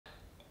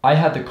I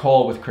had the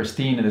call with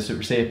Christina, the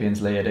Super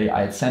Sapiens lady.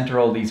 I had sent her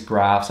all these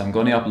graphs. I'm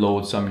going to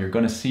upload some, you're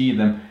going to see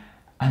them.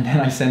 And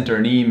then I sent her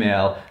an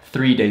email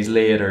 3 days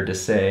later to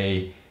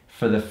say,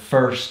 for the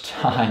first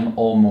time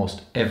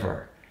almost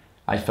ever,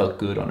 I felt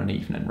good on an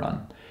evening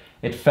run.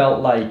 It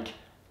felt like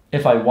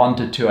if I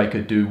wanted to, I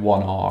could do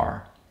 1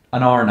 hour,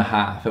 an hour and a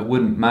half, it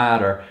wouldn't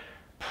matter.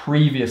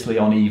 Previously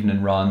on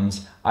evening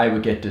runs, I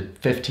would get to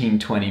 15,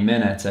 20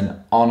 minutes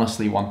and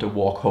honestly want to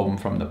walk home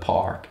from the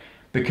park,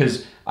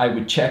 because I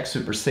would check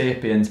Super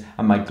Sapiens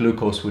and my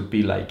glucose would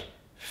be like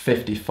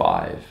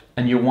 55,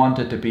 and you want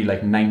it to be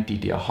like 90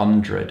 to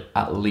 100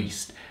 at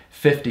least.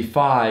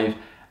 55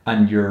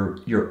 and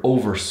you're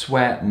over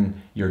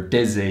sweating, you're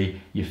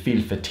dizzy, you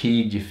feel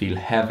fatigued, you feel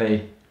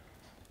heavy.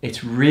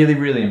 It's really,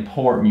 really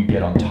important you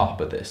get on top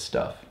of this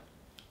stuff.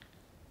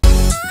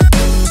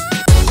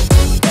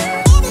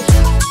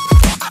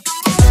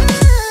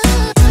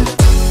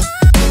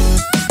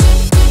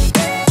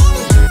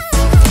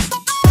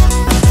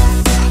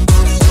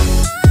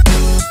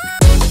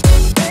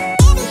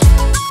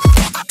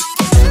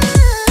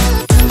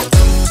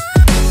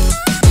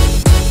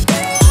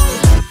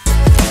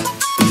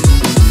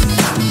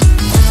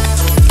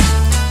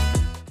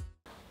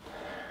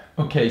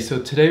 Okay,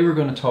 so today we're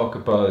going to talk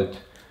about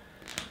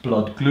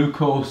blood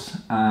glucose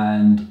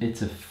and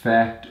its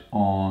effect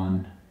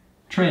on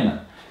training.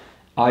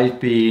 I've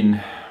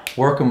been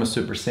working with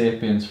Super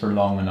Sapiens for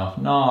long enough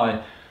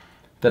now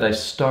that I've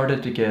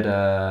started to get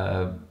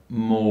a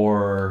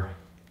more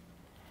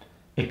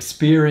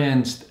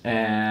experienced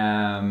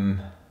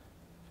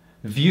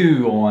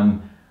view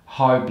on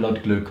how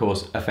blood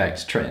glucose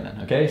affects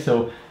training. Okay,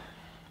 so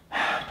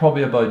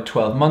probably about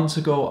 12 months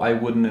ago, I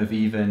wouldn't have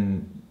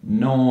even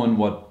known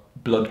what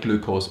blood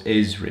glucose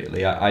is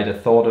really. I'd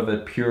have thought of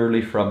it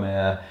purely from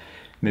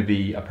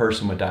maybe a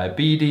person with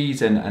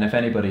diabetes, and if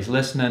anybody's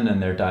listening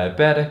and they're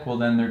diabetic, well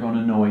then they're going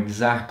to know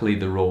exactly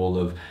the role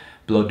of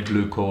blood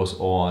glucose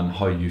on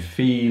how you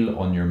feel,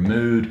 on your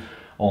mood,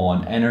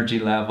 on energy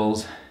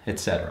levels,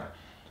 etc.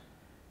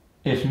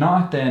 If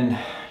not, then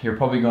you're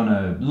probably going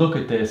to look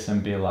at this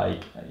and be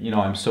like, you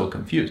know, I'm so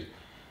confused.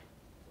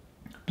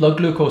 Blood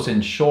glucose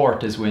in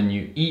short is when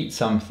you eat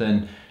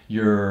something,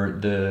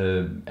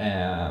 the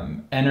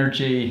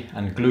energy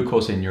and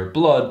glucose in your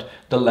blood,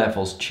 the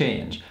levels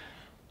change.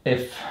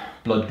 If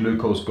blood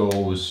glucose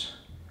goes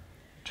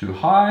too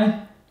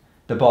high,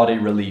 the body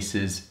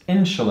releases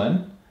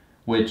insulin,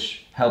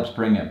 which helps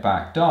bring it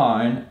back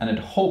down, and it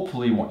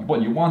hopefully,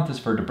 what you want is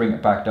for it to bring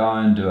it back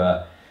down to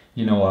a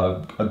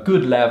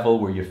good level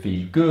where you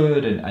feel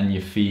good and you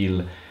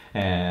feel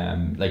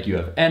like you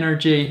have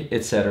energy,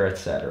 etc.,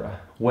 etc.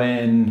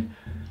 When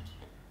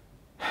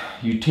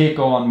you take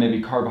on maybe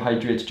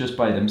carbohydrates just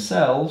by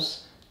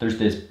themselves, there's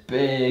this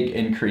big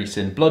increase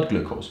in blood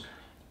glucose.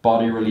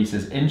 Body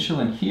releases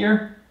insulin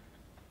here,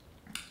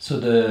 so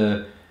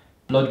the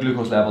blood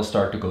glucose levels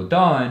start to go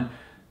down.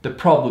 The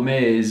problem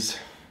is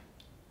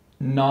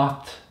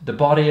the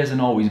body isn't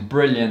always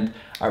brilliant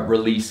at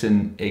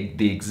releasing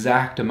the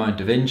exact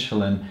amount of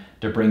insulin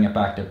to bring it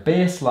back to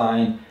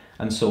baseline,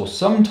 and so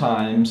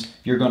sometimes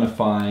you're going to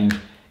find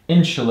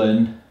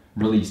insulin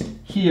released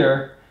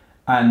here,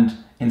 and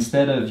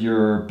instead of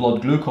your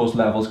blood glucose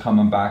levels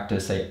coming back to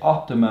say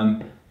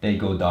optimum, they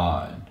go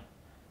down.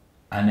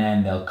 And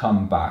then they'll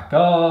come back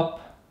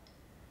up.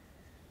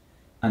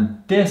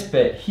 And this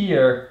bit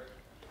here,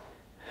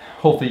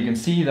 hopefully you can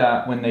see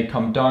that when they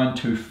come down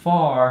too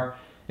far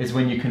is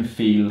when you can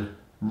feel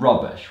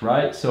rubbish,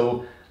 right?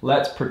 So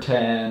let's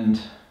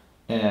pretend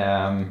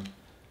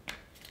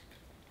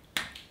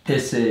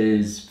this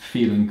is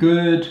feeling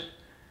good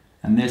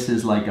and this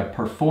is like a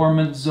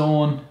performance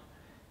zone.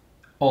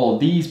 All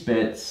these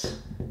bits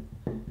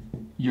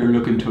you're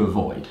looking to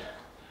avoid.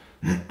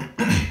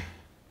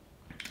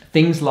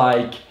 Things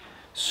like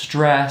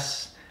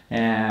stress,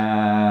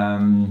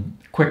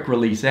 quick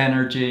release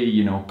energy,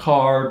 you know,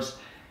 carbs,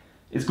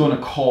 is going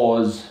to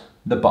cause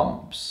the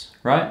bumps,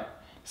 right?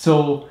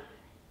 So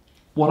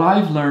what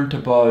I've learned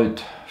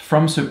about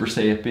from Super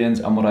Sapiens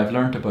and what I've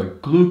learned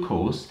about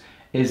glucose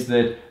is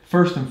that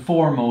first and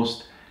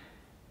foremost,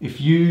 if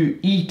you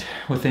eat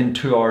within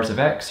 2 hours of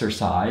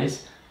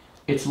exercise,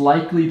 it's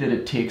likely that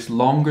it takes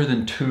longer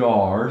than 2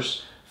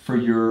 hours for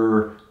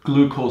your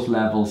glucose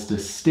levels to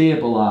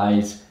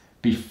stabilize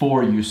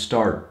before you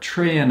start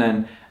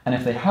training. And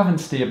if they haven't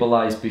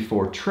stabilized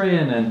before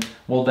training,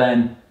 well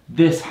then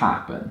this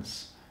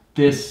happens.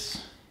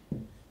 This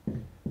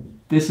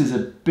is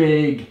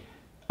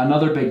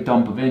another big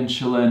dump of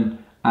insulin,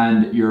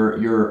 and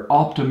your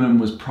optimum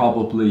was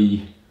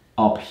probably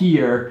up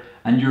here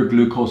and your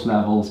glucose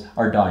levels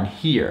are down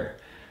here.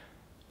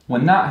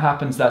 When that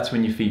happens, that's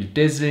when you feel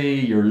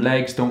dizzy, your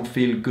legs don't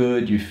feel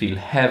good, you feel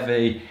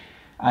heavy.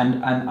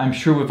 And I'm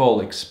sure we've all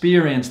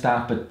experienced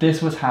that, but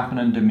this was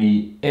happening to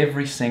me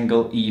every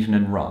single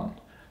evening run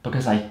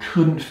because I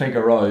couldn't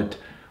figure out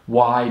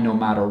why, no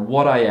matter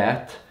what I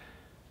ate,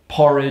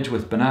 porridge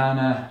with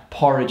banana,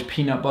 porridge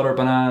peanut butter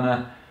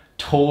banana,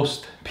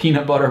 toast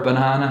peanut butter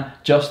banana,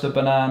 just a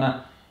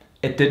banana,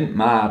 it didn't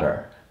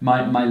matter.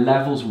 My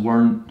levels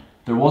weren't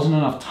There wasn't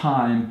enough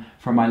time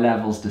for my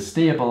levels to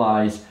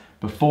stabilize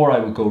before I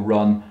would go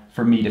run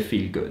for me to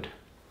feel good.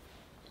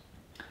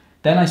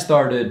 Then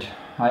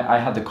I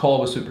had the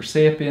call with Super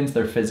Sapiens,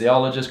 their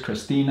physiologist,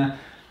 Christina,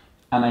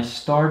 and I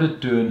started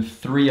doing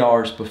 3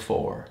 hours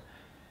before.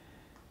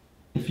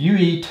 If you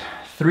eat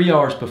 3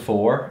 hours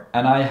before,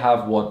 and I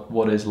have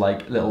what is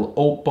like little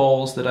oat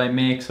balls that I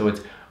make, so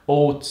it's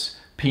oats,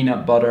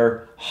 peanut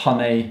butter,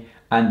 honey,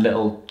 and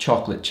little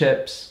chocolate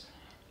chips.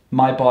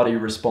 My body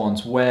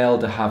responds well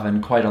to having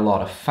quite a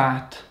lot of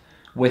fat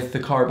with the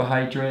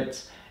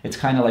carbohydrates. It's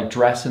kind of like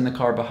dressing the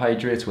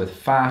carbohydrates with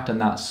fat, and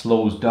that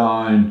slows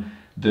down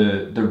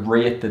the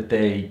rate that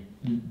they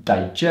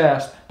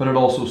digest, but it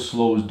also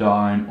slows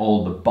down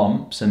all the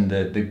bumps and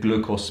the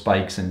glucose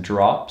spikes and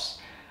drops.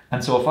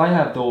 And so if I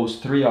have those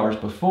 3 hours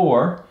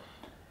before,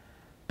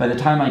 by the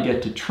time I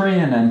get to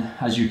training,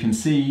 as you can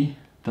see,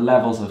 the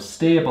levels have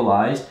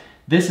stabilized.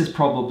 This is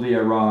probably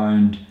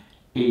around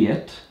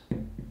 8,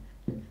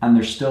 and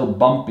there's still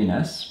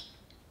bumpiness.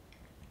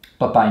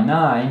 But by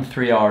 9,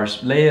 3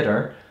 hours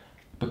later,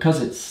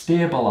 because it's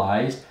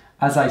stabilized,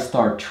 as I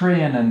start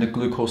training, the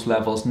glucose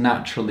levels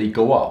naturally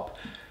go up.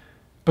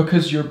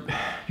 Because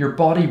your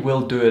body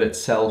will do it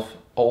itself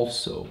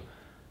also.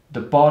 The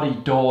body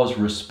does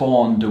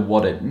respond to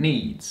what it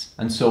needs.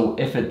 And so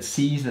if it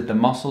sees that the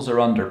muscles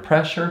are under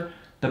pressure,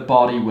 the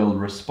body will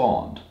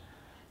respond.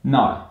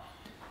 Now,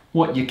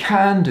 what you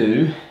can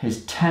do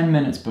is 10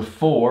 minutes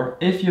before,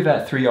 if you've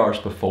had 3 hours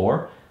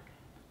before,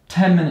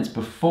 10 minutes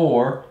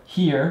before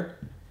here,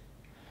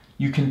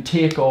 you can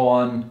take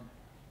on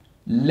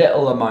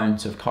little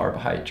amounts of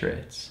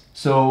carbohydrates.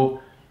 So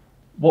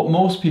what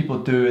most people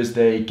do is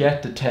they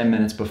get to 10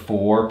 minutes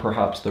before,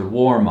 perhaps their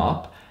warm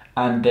up,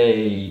 and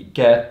they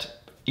get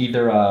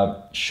either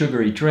a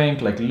sugary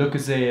drink like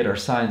Lucozade or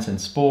Science and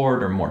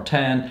Sport or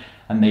More10,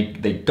 and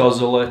they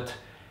guzzle it.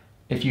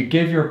 If you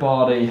give your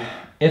body,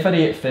 if at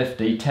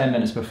 8:50, 10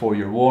 minutes before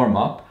your warm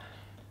up,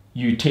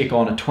 you take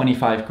on a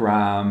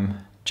 25-gram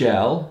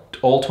gel,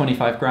 all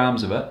 25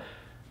 grams of it,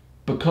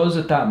 because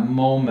at that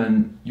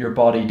moment your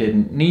body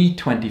didn't need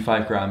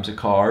 25 grams of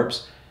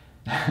carbs,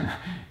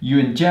 you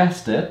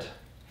ingest it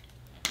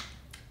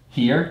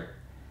here,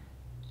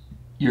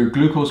 your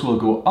glucose will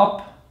go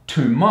up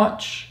too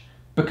much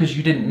because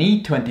you didn't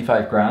need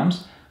 25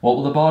 grams. What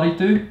will the body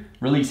do?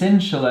 Release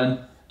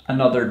insulin,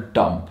 another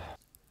dump.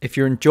 If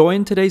you're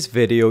enjoying today's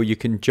video, you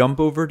can jump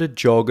over to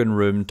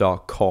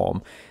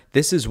joggingroom.com.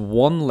 This is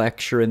one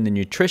lecture in the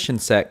nutrition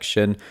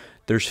section.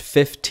 There's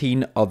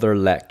 15 other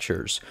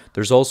lectures.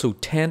 There's also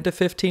 10 to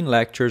 15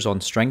 lectures on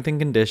strength and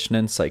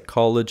conditioning,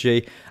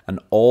 psychology, and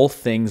all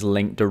things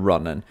linked to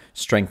running.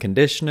 Strength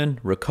conditioning,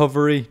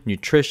 recovery,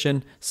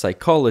 nutrition,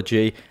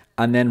 psychology,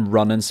 and then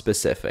running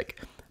specific.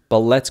 But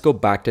let's go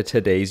back to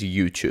today's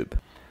YouTube.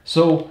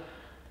 So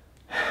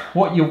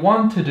what you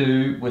want to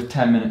do with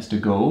 10 minutes to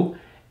go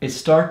is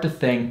start to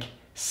think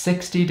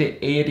 60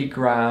 to 80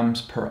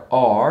 grams per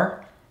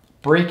hour,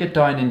 break it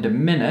down into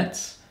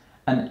minutes,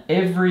 and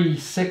every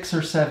 6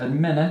 or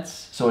 7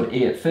 minutes, so at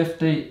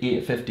 8:50,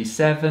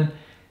 8:57,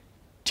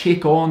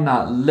 take on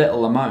that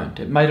little amount.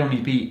 It might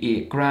only be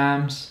 8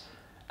 grams,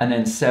 and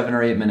then 7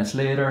 or 8 minutes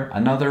later,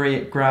 another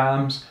 8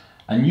 grams,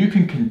 and you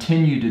can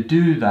continue to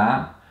do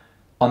that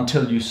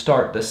until you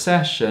start the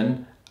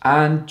session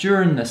and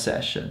during the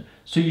session.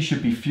 So you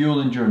should be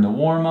fueling during the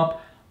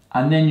warm-up,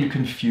 and then you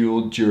can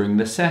fuel during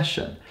the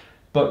session.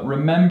 But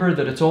remember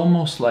that it's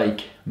almost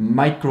like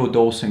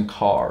microdosing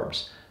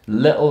carbs.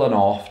 Little and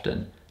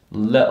often,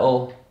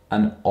 little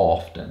and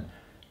often.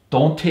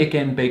 Don't take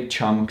in big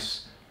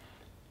chunks.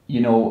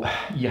 You know,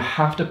 you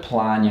have to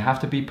plan, you have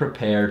to be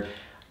prepared.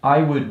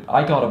 I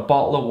got a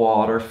bottle of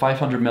water,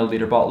 500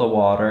 milliliter bottle of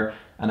water,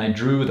 and I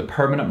drew with a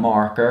permanent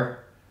marker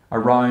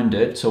around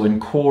it, so in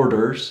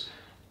quarters,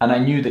 and I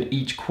knew that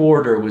each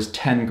quarter was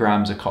 10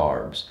 grams of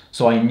carbs.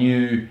 So I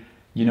knew,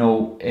 you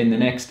know, in the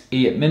next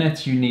 8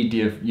 minutes, you need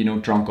to have, you know,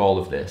 drunk all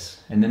of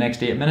this. In the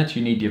next 8 minutes,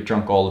 you need to have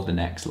drunk all of the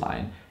next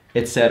line,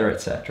 etc.,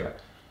 etc.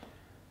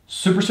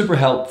 Super, super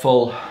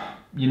helpful,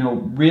 you know,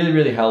 really,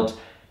 really helps.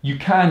 You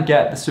can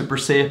get the Super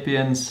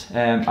Sapiens.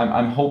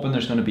 I'm hoping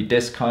there's going to be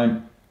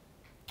discount.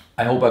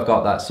 I hope I've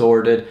got that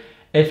sorted.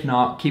 If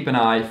not, keep an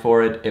eye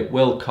for it. It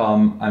will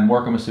come. I'm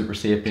working with Super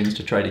Sapiens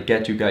to try to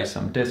get you guys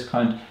some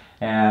discount,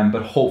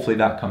 but hopefully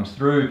that comes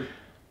through.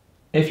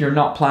 If you're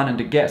not planning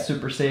to get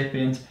Super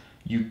Sapiens,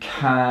 you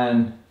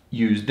can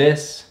use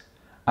this,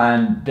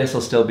 and this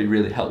will still be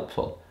really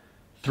helpful.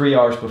 3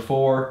 hours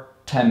before,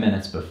 10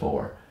 minutes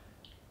before.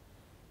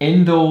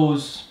 In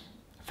those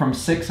from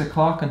 6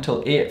 o'clock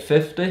until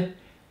 8:50,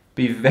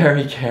 be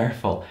very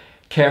careful.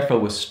 Careful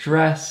with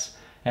stress,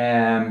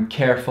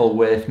 careful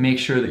with, make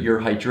sure that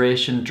your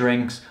hydration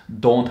drinks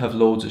don't have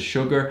loads of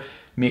sugar.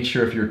 Make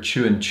sure if you're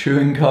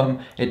chewing gum,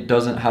 it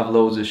doesn't have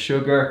loads of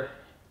sugar.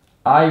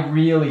 I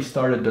really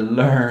started to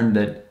learn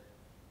that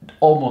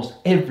almost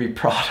every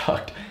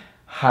product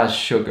has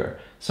sugar.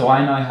 So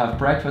I now have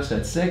breakfast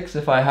at 6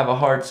 if I have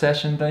a hard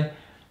session day,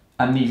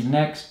 and these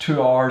next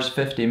 2 hours,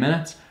 50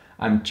 minutes,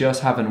 I'm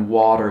just having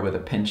water with a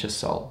pinch of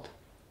salt,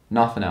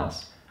 nothing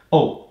else.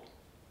 Oh,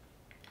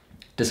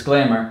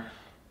 disclaimer,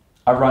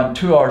 around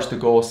 2 hours to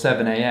go,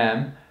 7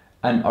 a.m,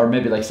 or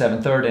maybe like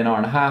 7:30, an hour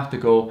and a half to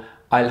go,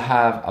 I'll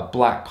have a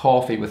black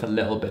coffee with a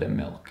little bit of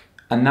milk.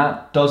 And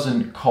that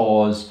doesn't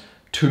cause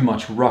too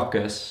much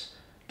ruckus,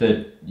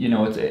 that, you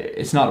know,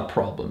 it's not a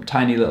problem.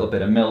 Tiny little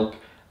bit of milk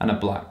and a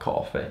black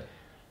coffee.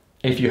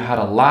 If you had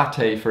a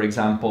latte, for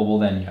example, well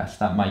then yes,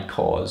 that might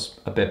cause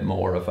a bit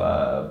more of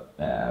a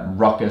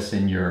ruckus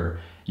in your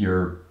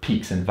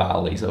peaks and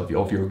valleys of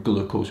your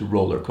glucose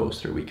roller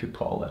coaster, we could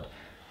call it.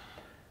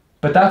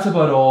 But that's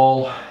about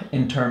all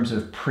in terms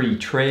of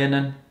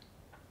pre-training.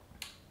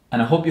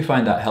 And I hope you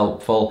find that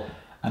helpful,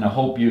 and I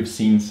hope you've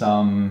seen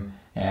some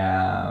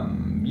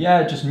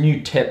just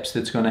new tips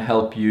that's going to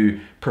help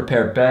you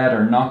prepare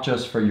better, not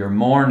just for your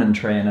morning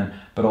training,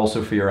 but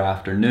also for your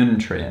afternoon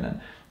training.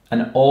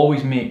 And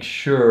always make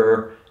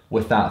sure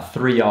with that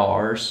 3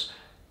 hours,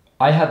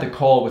 I had the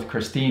call with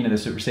Christina, the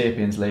Super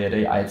Sapiens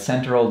lady. I had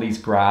sent her all these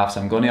graphs.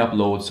 I'm going to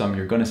upload some,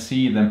 you're going to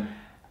see them.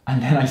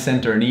 And then I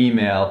sent her an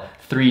email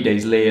 3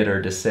 days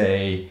later to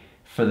say,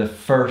 for the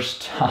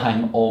first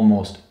time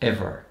almost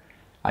ever,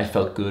 I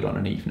felt good on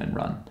an evening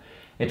run.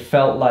 It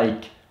felt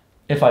like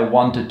if I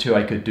wanted to,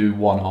 I could do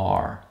 1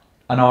 hour,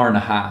 an hour and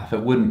a half,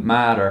 it wouldn't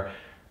matter.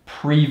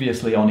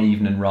 Previously on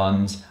evening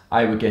runs,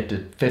 I would get to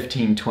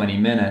 15-20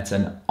 minutes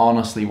and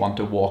honestly want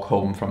to walk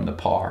home from the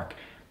park,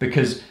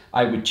 because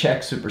I would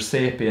check Super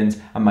Sapiens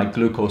and my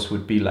glucose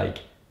would be like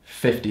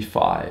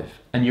 55,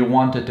 and you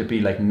want it to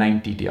be like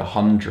 90 to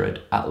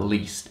 100 at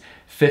least.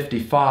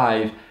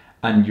 55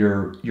 and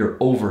you're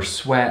over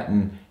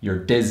sweating, you're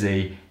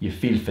dizzy, you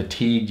feel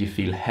fatigued, you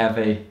feel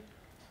heavy.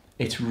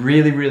 It's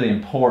really, really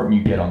important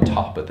you get on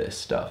top of this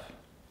stuff.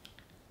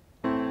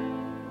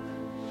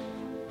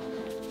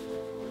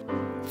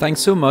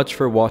 Thanks so much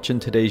for watching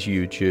today's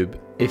YouTube.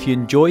 If you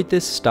enjoyed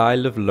this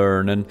style of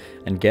learning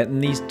and getting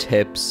these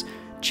tips,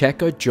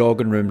 check out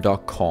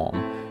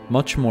joggingroom.com.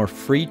 Much more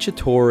free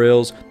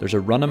tutorials, there's a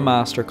running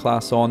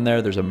masterclass on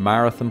there, there's a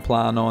marathon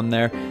plan on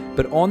there,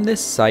 but on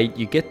this site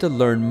you get to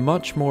learn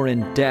much more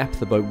in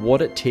depth about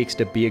what it takes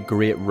to be a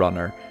great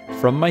runner.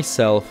 From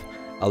myself,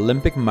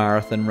 Olympic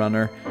marathon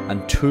runner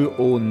and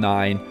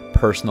 2:09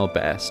 personal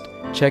best.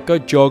 Check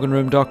out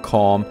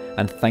joggingroom.com,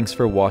 and thanks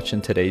for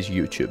watching today's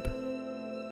YouTube.